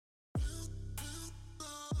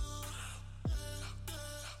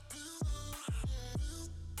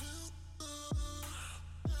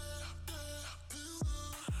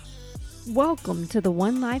Welcome to the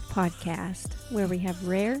One Life Podcast, where we have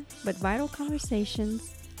rare but vital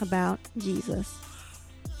conversations about Jesus.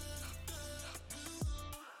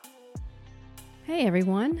 Hey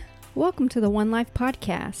everyone, welcome to the One Life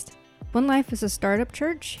Podcast. One Life is a startup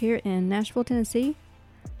church here in Nashville, Tennessee.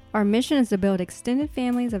 Our mission is to build extended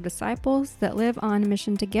families of disciples that live on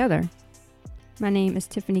mission together. My name is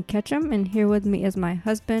Tiffany Ketchum, and here with me is my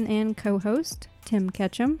husband and co-host, Tim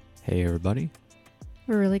Ketchum. Hey everybody.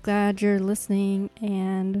 We're really glad you're listening,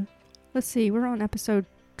 and let's see, we're on episode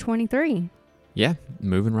 23. Yeah,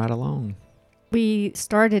 moving right along. We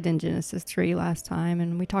started in Genesis 3 last time,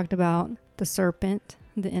 and we talked about the serpent,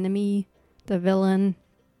 the enemy, the villain.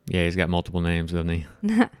 Yeah, he's got multiple names, doesn't he?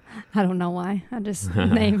 I don't know why. I just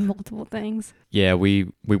named multiple things. Yeah,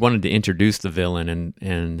 we wanted to introduce the villain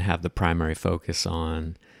and have the primary focus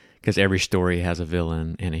on, because every story has a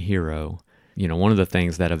villain and a hero. You know, one of the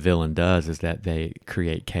things that a villain does is that they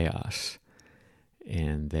create chaos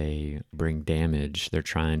and they bring damage. They're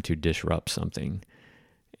trying to disrupt something.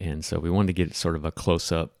 And so we wanted to get sort of a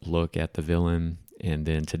close-up look at the villain. And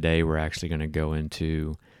then today we're actually going to go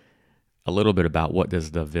into a little bit about what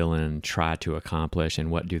does the villain try to accomplish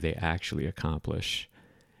and what do they actually accomplish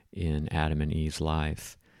in Adam and Eve's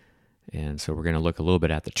life. And so we're going to look a little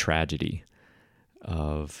bit at the tragedy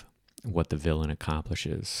of what the villain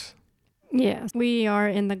accomplishes. Yes, we are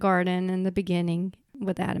in the garden in the beginning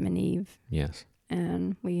with Adam and Eve. Yes.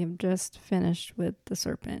 And we have just finished with the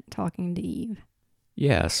serpent talking to Eve.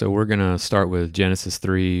 Yeah, so we're going to start with Genesis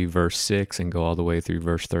 3, verse 6, and go all the way through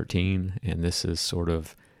verse 13. And this is sort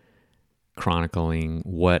of chronicling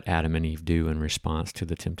what Adam and Eve do in response to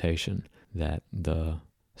the temptation that the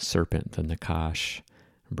serpent, the Nakash,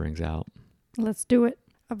 brings out. Let's do it.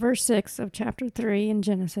 Verse 6 of chapter 3 in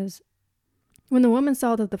Genesis. When the woman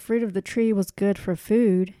saw that the fruit of the tree was good for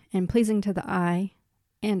food and pleasing to the eye,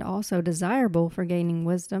 and also desirable for gaining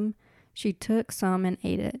wisdom, she took some and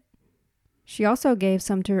ate it. She also gave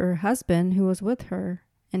some to her husband who was with her,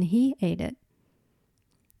 and he ate it.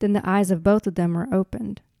 Then the eyes of both of them were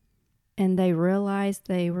opened, and they realized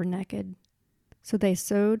they were naked. So they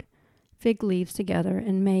sewed fig leaves together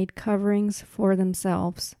and made coverings for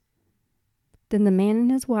themselves. Then the man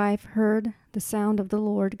and his wife heard the sound of the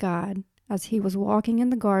Lord God as he was walking in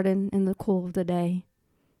the garden in the cool of the day.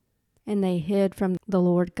 And they hid from the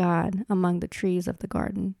Lord God among the trees of the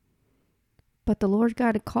garden. But the Lord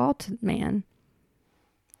God called to the man,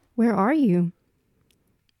 "Where are you?"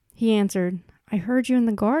 He answered, "I heard you in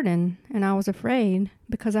the garden, and I was afraid,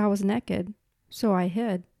 because I was naked, so I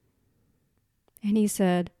hid." And he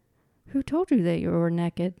said, "Who told you that you were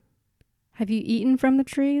naked? Have you eaten from the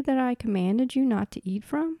tree that I commanded you not to eat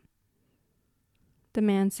from?" The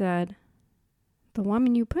man said, "The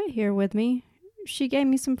woman you put here with me, she gave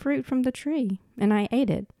me some fruit from the tree, and I ate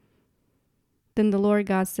it." Then the Lord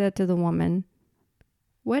God said to the woman,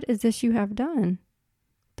 "What is this you have done?"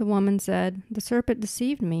 The woman said, "The serpent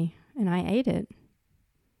deceived me, and I ate it."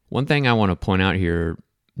 One thing I want to point out here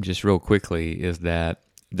just real quickly is that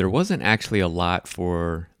there wasn't actually a lot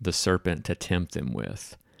for the serpent to tempt them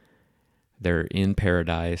with. They're in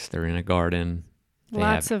paradise, they're in a garden.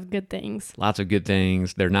 Lots of good things. Lots of good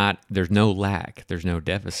things. There's no lack, there's no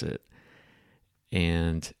deficit.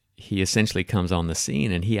 And he essentially comes on the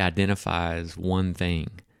scene and he identifies one thing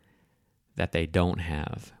that they don't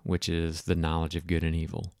have, which is the knowledge of good and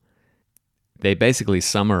evil. They basically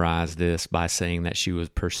summarize this by saying that she was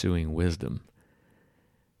pursuing wisdom,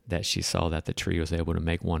 that she saw that the tree was able to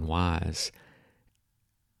make one wise.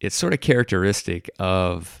 It's sort of characteristic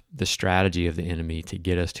of the strategy of the enemy to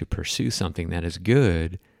get us to pursue something that is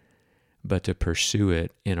good, but to pursue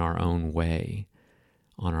it in our own way,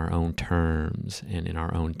 on our own terms, and in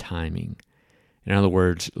our own timing. In other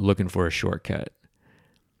words, looking for a shortcut,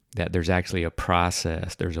 that there's actually a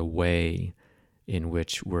process, there's a way in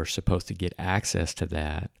which we're supposed to get access to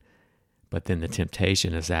that, but then the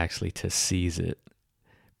temptation is actually to seize it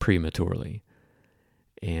prematurely.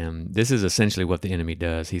 And this is essentially what the enemy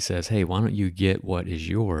does. He says, hey, why don't you get what is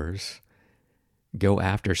yours? Go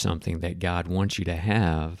after something that God wants you to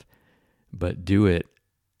have, but do it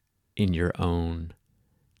in your own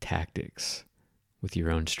tactics, with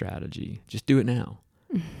your own strategy. Just do it now.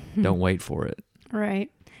 Don't wait for it.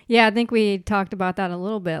 Right. Yeah, I think we talked about that a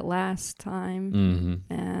little bit last time.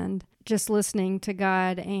 Mm-hmm. And just listening to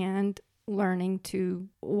God and learning to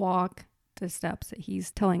walk the steps that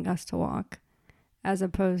He's telling us to walk, as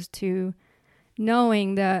opposed to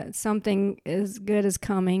knowing that something is good is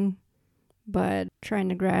coming, but trying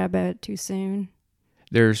to grab it too soon.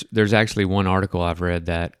 There's actually one article I've read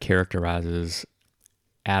that characterizes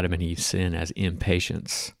Adam and Eve's sin as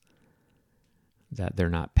impatience, that they're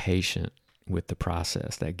not patient with the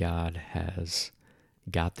process that God has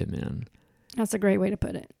got them in. That's a great way to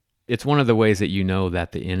put it. It's one of the ways that you know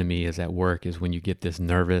that the enemy is at work is when you get this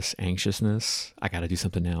nervous anxiousness. I got to do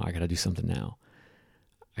something now. I got to do something now.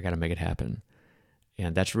 I got to make it happen.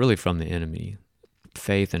 And that's really from the enemy.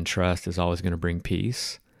 Faith and trust is always going to bring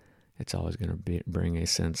peace. It's always going to bring a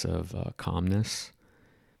sense of calmness.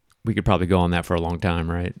 We could probably go on that for a long time,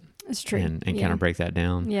 right? It's true. And kind of break that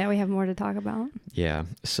down. Yeah, we have more to talk about. Yeah.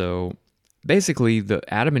 So basically, the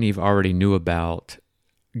Adam and Eve already knew about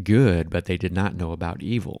good, but they did not know about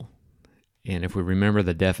evil. And if we remember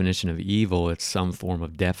the definition of evil, it's some form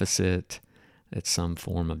of deficit, it's some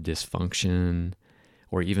form of dysfunction,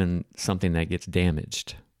 or even something that gets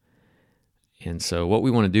damaged. And so what we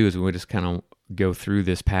want to do is we just kind of go through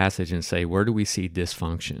this passage and say, where do we see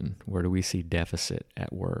dysfunction? Where do we see deficit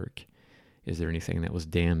at work? Is there anything that was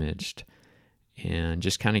damaged? And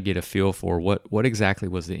just kind of get a feel for what exactly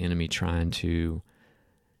was the enemy trying to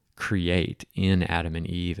create in Adam and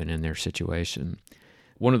Eve and in their situation.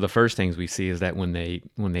 One of the first things we see is that when they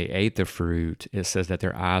ate the fruit, it says that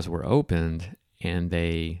their eyes were opened and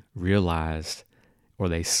they realized or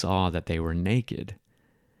they saw that they were naked.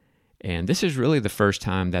 And this is really the first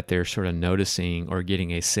time that they're sort of noticing or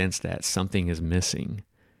getting a sense that something is missing,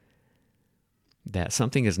 that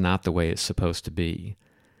something is not the way it's supposed to be.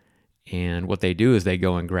 And what they do is they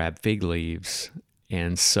go and grab fig leaves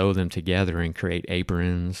and sew them together and create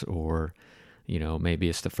aprons, or maybe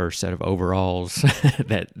it's the first set of overalls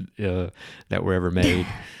that were ever made.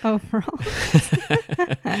 Overalls.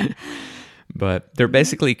 But they're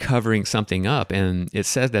basically covering something up, and it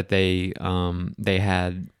says that they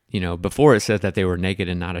had, before it says that they were naked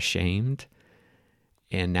and not ashamed,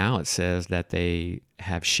 and now it says that they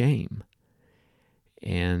have shame.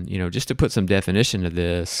 And, just to put some definition to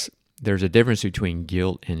this, there's a difference between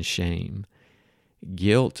guilt and shame.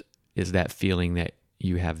 Guilt is that feeling that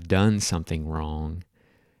you have done something wrong,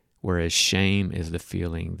 whereas shame is the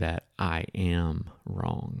feeling that I am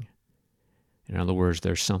wrong. In other words,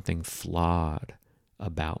 there's something flawed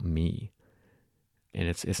about me. And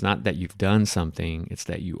it's not that you've done something, it's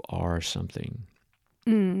that you are something.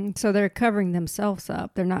 So they're covering themselves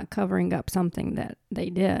up. They're not covering up something that they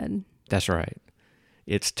did. That's right.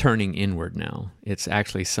 It's turning inward now. It's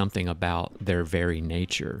actually something about their very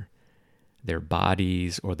nature. Their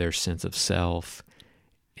bodies or their sense of self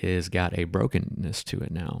is got a brokenness to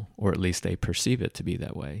it now, or at least they perceive it to be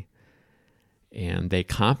that way. And they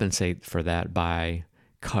compensate for that by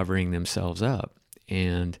covering themselves up.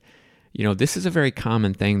 And, this is a very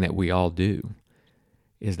common thing that we all do,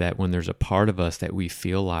 is that when there's a part of us that we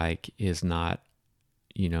feel like is not,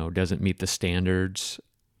 doesn't meet the standards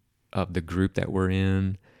of the group that we're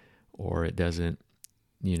in, or it doesn't,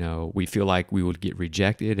 we feel like we would get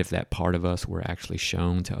rejected if that part of us were actually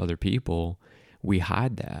shown to other people, we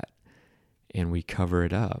hide that and we cover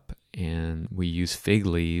it up. And we use fig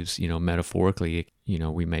leaves, metaphorically,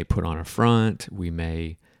 we may put on a front, we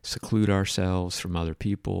may seclude ourselves from other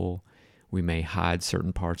people, we may hide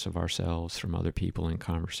certain parts of ourselves from other people in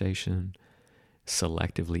conversation,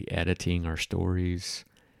 selectively editing our stories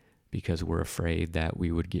because we're afraid that we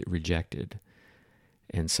would get rejected.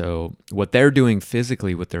 And so what they're doing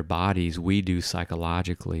physically with their bodies, we do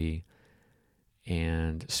psychologically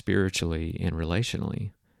and spiritually and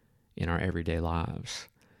relationally in our everyday lives.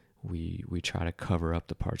 We try to cover up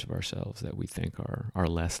the parts of ourselves that we think are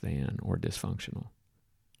less than or dysfunctional.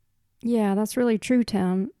 Yeah, that's really true,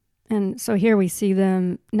 Tim. And so here we see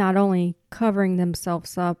them not only covering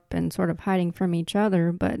themselves up and sort of hiding from each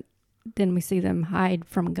other, but then we see them hide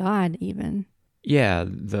from God even. Yeah,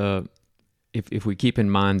 if we keep in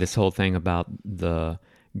mind this whole thing about the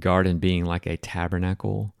garden being like a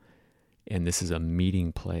tabernacle, and this is a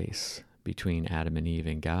meeting place between Adam and Eve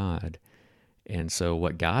and God. And so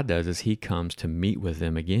what God does is he comes to meet with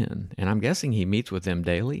them again. And I'm guessing he meets with them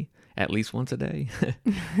daily, at least once a day.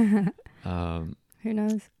 Who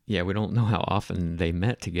knows? Yeah, we don't know how often they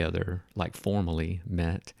met together, like formally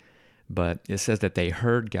met. But it says that they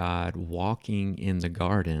heard God walking in the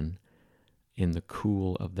garden in the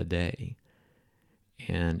cool of the day.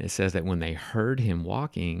 And it says that when they heard him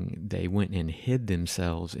walking, they went and hid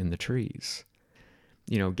themselves in the trees.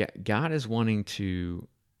 God is wanting to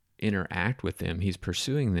interact with them. He's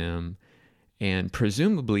pursuing them, and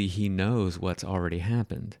presumably he knows what's already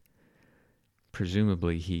happened.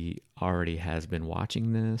 Presumably he already has been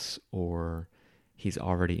watching this, or he's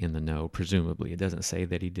already in the know. Presumably. It doesn't say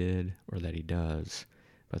that he did or that he does,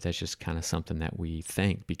 but that's just kind of something that we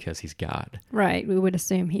think because he's God. Right. We would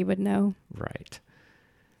assume he would know. Right.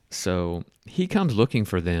 So he comes looking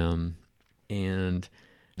for them, and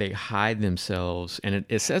They hide themselves, and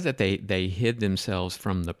it says that they hid themselves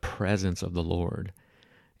from the presence of the Lord.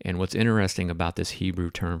 And what's interesting about this Hebrew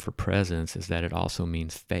term for presence is that it also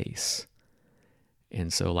means face.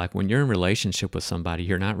 And so like when you're in relationship with somebody,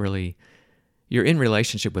 you're in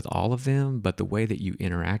relationship with all of them, but the way that you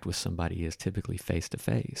interact with somebody is typically face to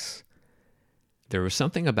face. There was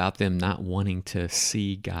something about them not wanting to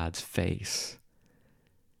see God's face.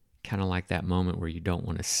 Kind of like that moment where you don't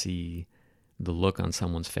want to see the look on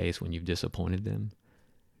someone's face when you've disappointed them,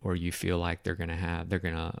 or you feel like they're going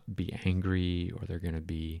to be angry, or they're going to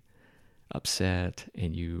be upset,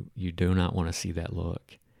 and you do not want to see that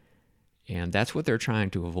look. And that's what they're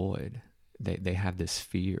trying to avoid. They have this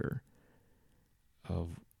fear of,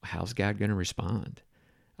 how's God going to respond?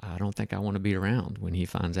 I don't think I want to be around when he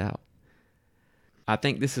finds out. I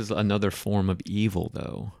think this is another form of evil,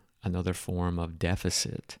 though, another form of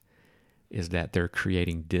deficit, is that they're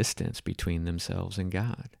creating distance between themselves and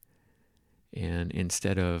God. And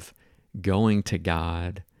instead of going to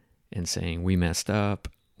God and saying, we messed up,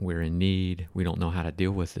 we're in need, we don't know how to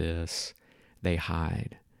deal with this, they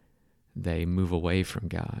hide. They move away from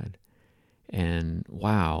God. And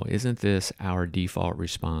wow, isn't this our default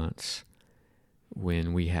response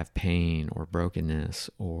when we have pain or brokenness,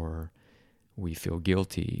 or we feel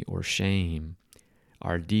guilty or shame?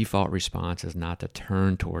 Our default response is not to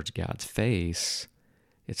turn towards God's face.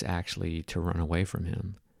 It's actually to run away from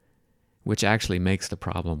him, which actually makes the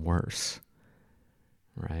problem worse,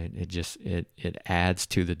 right? It adds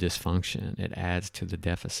to the dysfunction. It adds to the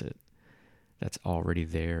deficit that's already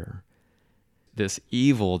there. This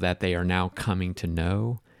evil that they are now coming to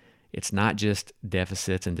know, it's not just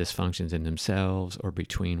deficits and dysfunctions in themselves or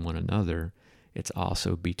between one another. It's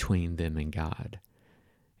also between them and God.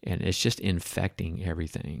 And it's just infecting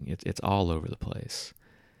everything. It's all over the place.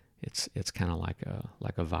 It's kind of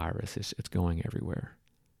like a virus. It's going everywhere.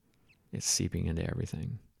 It's seeping into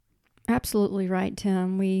everything. Absolutely right,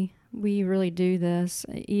 Tim. We really do this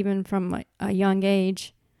even from a young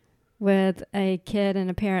age with a kid and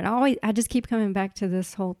a parent. I just keep coming back to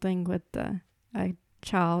this whole thing with a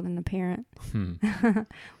child and a parent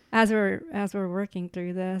as we're working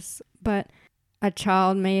through this. But a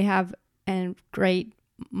child may have a great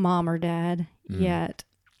mom or dad, yet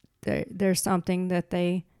there's something that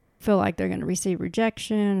they feel like they're going to receive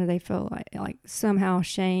rejection, or they feel like somehow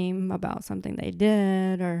shame about something they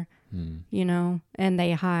did, or and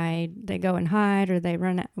they hide. They go and hide, or they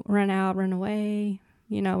run away,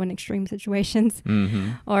 in extreme situations,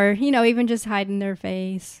 or even just hide in their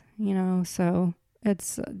face, So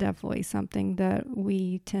it's definitely something that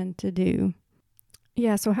we tend to do.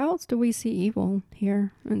 Yeah. So how else do we see evil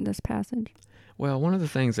here in this passage? Well, one of the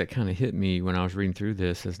things that kind of hit me when I was reading through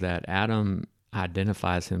this is that Adam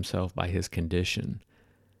identifies himself by his condition.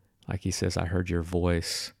 Like he says, I heard your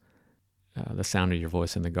voice, the sound of your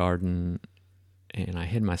voice in the garden, and I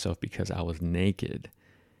hid myself because I was naked.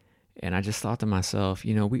 And I just thought to myself,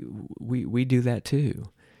 we do that too.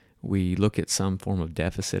 We look at some form of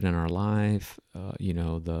deficit in our life,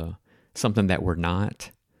 something that we're not,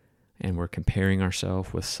 and we're comparing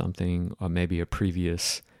ourselves with something, or maybe a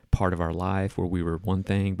previous part of our life where we were one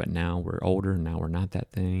thing, but now we're older and now we're not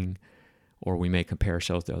that thing. Or we may compare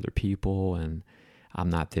ourselves to other people and I'm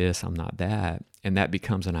not this, I'm not that. And that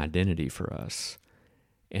becomes an identity for us.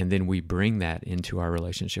 And then we bring that into our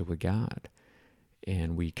relationship with God.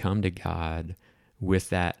 And we come to God with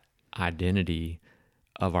that identity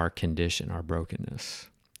of our condition, our brokenness,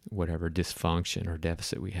 whatever dysfunction or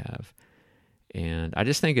deficit we have. And I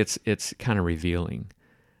just think it's kind of revealing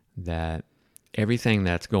that everything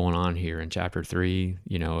that's going on here in chapter 3,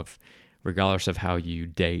 if regardless of how you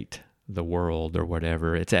date the world or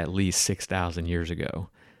whatever, it's at least 6,000 years ago.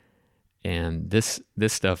 And this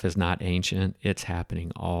stuff is not ancient. It's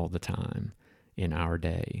happening all the time in our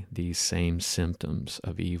day. These same symptoms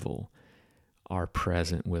of evil are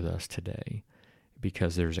present with us today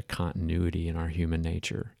because there's a continuity in our human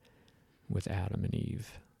nature with Adam and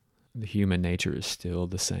Eve. The human nature is still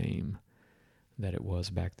the same that it was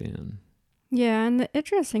back then. Yeah, and the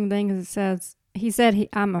interesting thing is he said,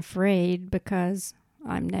 I'm afraid because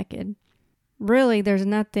I'm naked. Really, there's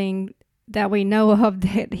nothing that we know of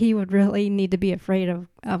that he would really need to be afraid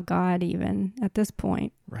of God even at this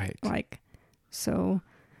point. Right. So,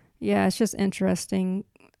 yeah, it's just interesting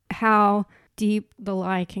how deep the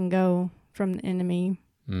lie can go from the enemy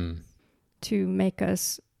to make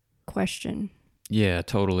us question. Yeah,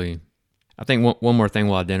 totally. I think one more thing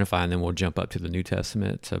we'll identify, and then we'll jump up to the New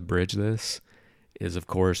Testament to bridge this, is, of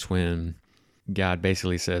course, when God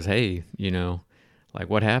basically says, hey,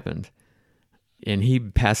 what happened? And he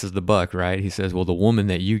passes the buck, right? He says, well, the woman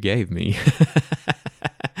that you gave me.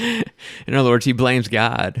 In other words, he blames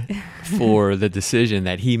God for the decision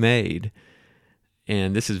that he made.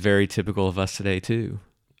 And this is very typical of us today, too.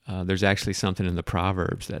 There's actually something in the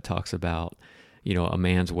Proverbs that talks about, a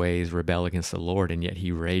man's ways rebel against the Lord, and yet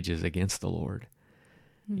he rages against the Lord.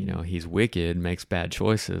 Mm. He's wicked, makes bad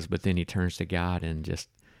choices, but then he turns to God and just,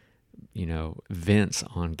 vents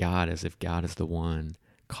on God as if God is the one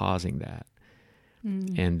causing that.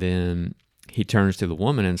 Mm. And then he turns to the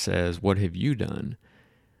woman and says, "What have you done?"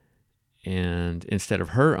 And instead of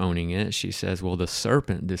her owning it, she says, "Well, the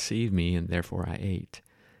serpent deceived me, and therefore I ate."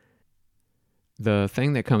 The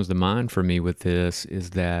thing that comes to mind for me with this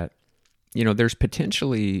is that, it's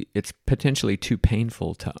potentially too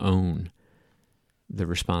painful to own the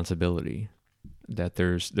responsibility, that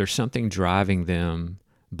there's something driving them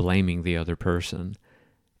blaming the other person.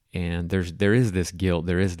 And there is this guilt,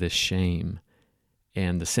 there is this shame.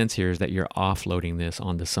 And the sense here is that you're offloading this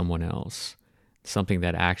onto someone else. Something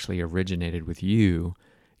that actually originated with you,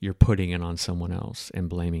 you're putting it on someone else and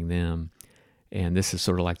blaming them. And this is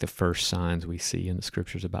sort of like the first signs we see in the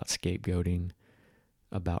scriptures about scapegoating,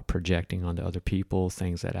 about projecting onto other people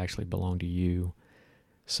things that actually belong to you.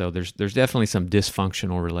 So there's definitely some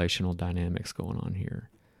dysfunctional relational dynamics going on here.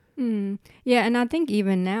 Mm. Yeah, and I think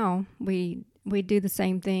even now we do the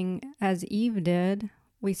same thing as Eve did.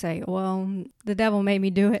 We say, well, the devil made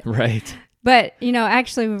me do it. Right. But,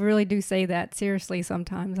 actually we really do say that seriously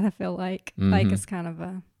sometimes. I feel like it's kind of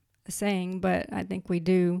a saying, but I think we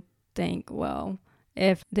do think, well,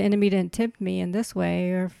 if the enemy didn't tempt me in this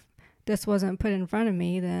way, or if this wasn't put in front of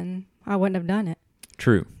me, then I wouldn't have done it.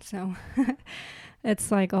 True. So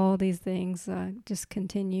it's like all these things just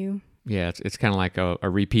continue. Yeah, it's kind of like a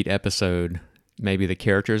repeat episode. Maybe the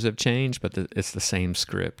characters have changed, but it's the same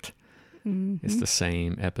script. Mm-hmm. It's the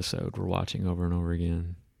same episode we're watching over and over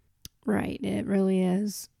again. Right, it really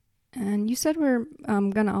is. And you said we're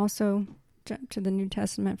going to also jump to the New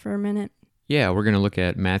Testament for a minute. Yeah, we're going to look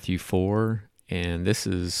at Matthew 4, and this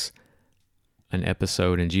is an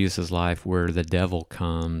episode in Jesus' life where the devil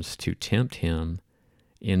comes to tempt him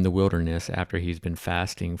in the wilderness after he's been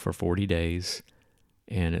fasting for 40 days,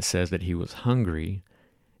 and it says that he was hungry,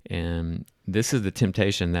 and this is the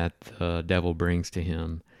temptation that the devil brings to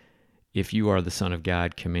him. If you are the Son of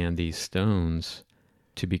God, command these stones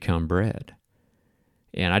to become bread.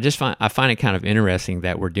 And I find it kind of interesting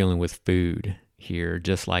that we're dealing with food here,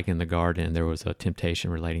 just like in the garden, there was a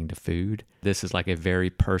temptation relating to food. This is like a very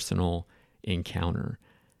personal encounter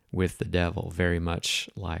with the devil, very much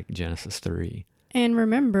like Genesis 3. And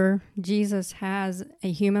remember, Jesus has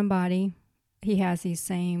a human body. He has these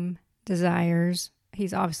same desires.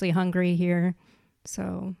 He's obviously hungry here,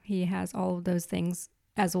 so he has all of those things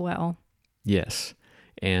as well. Yes.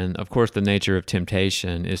 And of course, the nature of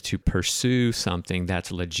temptation is to pursue something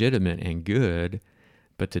that's legitimate and good,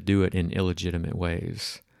 but to do it in illegitimate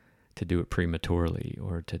ways, to do it prematurely,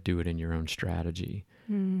 or to do it in your own strategy.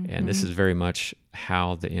 Mm-hmm. And this is very much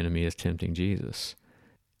how the enemy is tempting Jesus.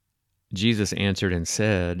 Jesus answered and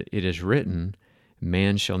said, "It is written,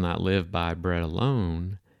 man shall not live by bread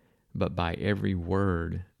alone, but by every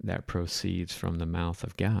word that proceeds from the mouth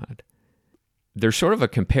of God." There's sort of a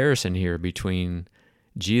comparison here between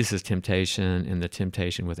Jesus' temptation and the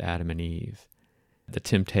temptation with Adam and Eve. The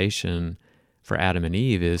temptation for Adam and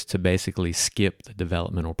Eve is to basically skip the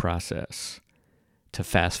developmental process, to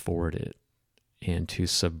fast forward it, and to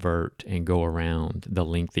subvert and go around the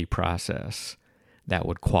lengthy process that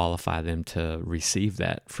would qualify them to receive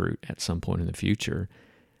that fruit at some point in the future.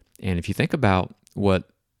 And if you think about what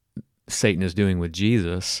Satan is doing with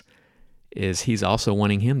Jesus, is he's also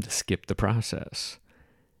wanting him to skip the process.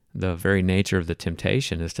 The very nature of the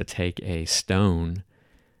temptation is to take a stone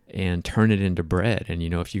and turn it into bread. And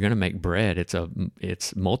if you're going to make bread,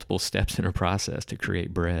 it's multiple steps in a process to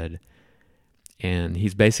create bread. And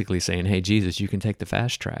he's basically saying, "Hey, Jesus, you can take the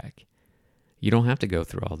fast track. You don't have to go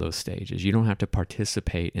through all those stages. You don't have to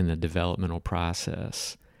participate in the developmental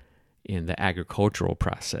process, in the agricultural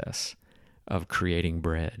process of creating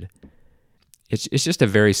bread." It's just a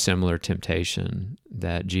very similar temptation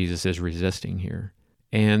that Jesus is resisting here.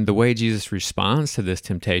 And the way Jesus responds to this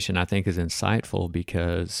temptation, I think, is insightful,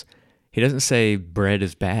 because he doesn't say bread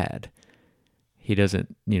is bad. He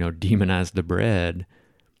doesn't, demonize the bread,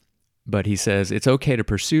 but he says it's okay to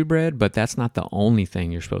pursue bread, but that's not the only thing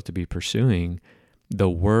you're supposed to be pursuing. The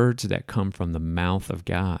words that come from the mouth of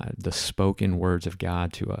God, the spoken words of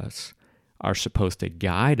God to us, are supposed to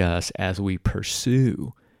guide us as we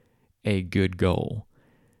pursue a good goal.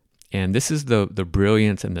 And this is the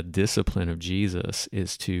brilliance and the discipline of Jesus,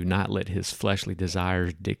 is to not let his fleshly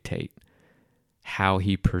desires dictate how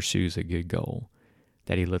he pursues a good goal.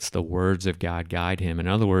 that he lets the words of God guide him. In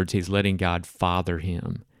other words, he's letting God father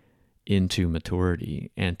him into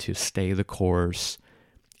maturity and to stay the course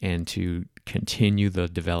and to continue the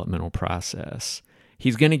developmental process.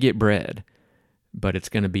 He's going to get bread, but it's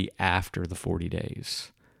going to be after the 40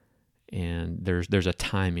 days. And there's a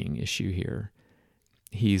timing issue here.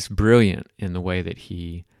 He's brilliant in the way that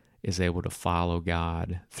he is able to follow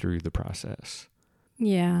God through the process.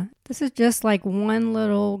 Yeah, this is just like one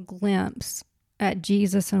little glimpse at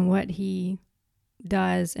Jesus and what he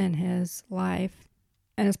does in his life.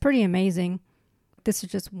 And it's pretty amazing. This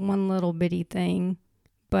is just one little bitty thing,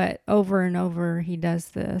 but over and over he does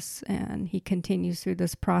this, and he continues through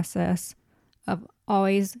this process of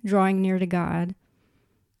always drawing near to God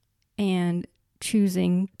and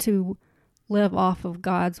choosing to live off of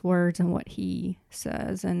God's words and what he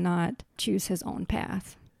says and not choose his own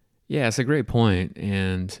path. Yeah, it's a great point.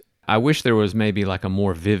 And I wish there was maybe like a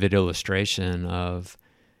more vivid illustration of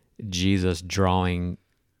Jesus drawing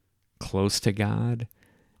close to God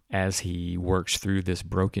as he works through this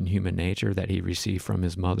broken human nature that he received from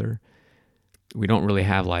his mother. We don't really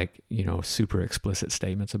have super explicit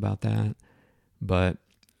statements about that, but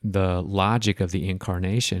the logic of the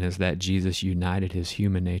incarnation is that Jesus united his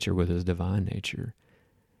human nature with his divine nature.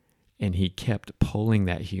 And he kept pulling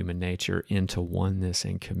that human nature into oneness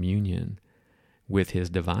and communion with his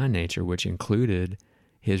divine nature, which included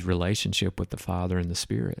his relationship with the Father and the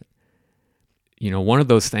Spirit. One of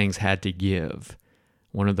those things had to give.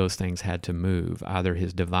 One of those things had to move. Either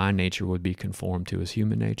his divine nature would be conformed to his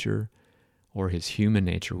human nature, or his human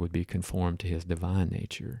nature would be conformed to his divine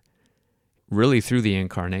nature. Really, through the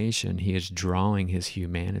incarnation, he is drawing his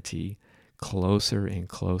humanity closer and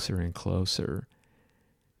closer and closer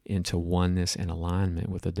into oneness and alignment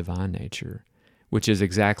with the divine nature, which is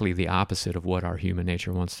exactly the opposite of what our human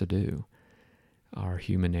nature wants to do. Our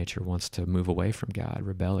human nature wants to move away from God,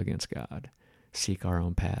 rebel against God, seek our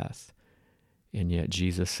own path. And yet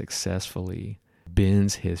Jesus successfully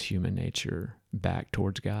bends his human nature back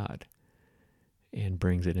towards God and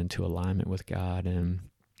brings it into alignment with God. And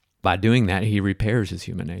by doing that, he repairs his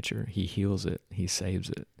human nature. He heals it. He saves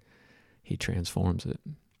it. He transforms it.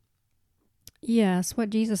 Yes,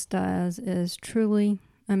 what Jesus does is truly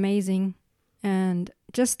amazing. And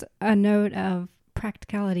just a note of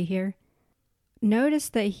practicality here. Notice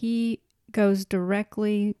that he goes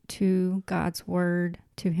directly to God's word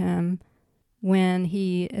to him when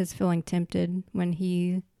he is feeling tempted, when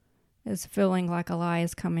he is feeling like a lie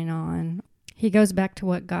is coming on. He goes back to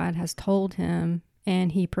what God has told him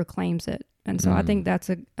and he proclaims it. And so I think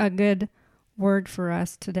that's a good word for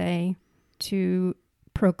us today, to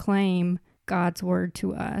proclaim God's word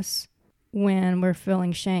to us when we're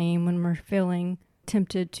feeling shame, when we're feeling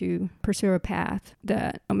tempted to pursue a path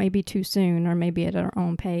that may be too soon or maybe at our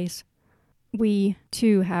own pace. We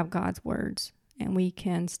too have God's words and we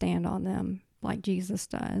can stand on them like Jesus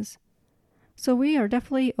does. So we are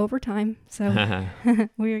definitely over time. So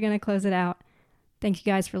we are going to close it out. Thank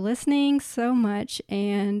you guys for listening so much,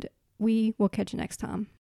 and we will catch you next time.